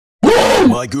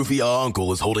My goofy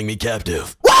uncle is holding me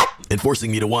captive. What? And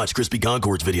forcing me to watch Crispy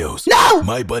Concord's videos. No!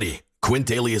 My buddy,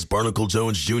 Quintalius Barnacle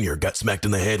Jones Jr. got smacked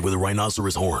in the head with a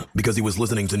rhinoceros horn because he was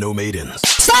listening to No Maidens.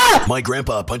 Stop! My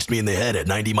grandpa punched me in the head at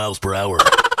 90 miles per hour.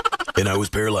 And I was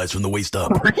paralyzed from the waist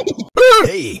up.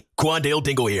 Hey, Quandale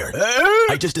Dingo here.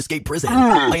 I just escaped prison.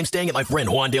 I am staying at my friend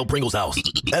Juandale Pringle's house.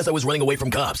 As I was running away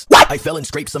from cops, I fell and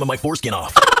scraped some of my foreskin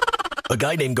off. A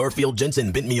guy named Garfield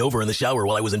Jensen bent me over in the shower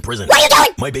while I was in prison. What are you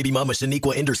doing? My baby mama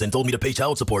Shaniqua Anderson told me to pay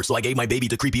child support, so I gave my baby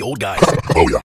to creepy old guys. Oh yeah.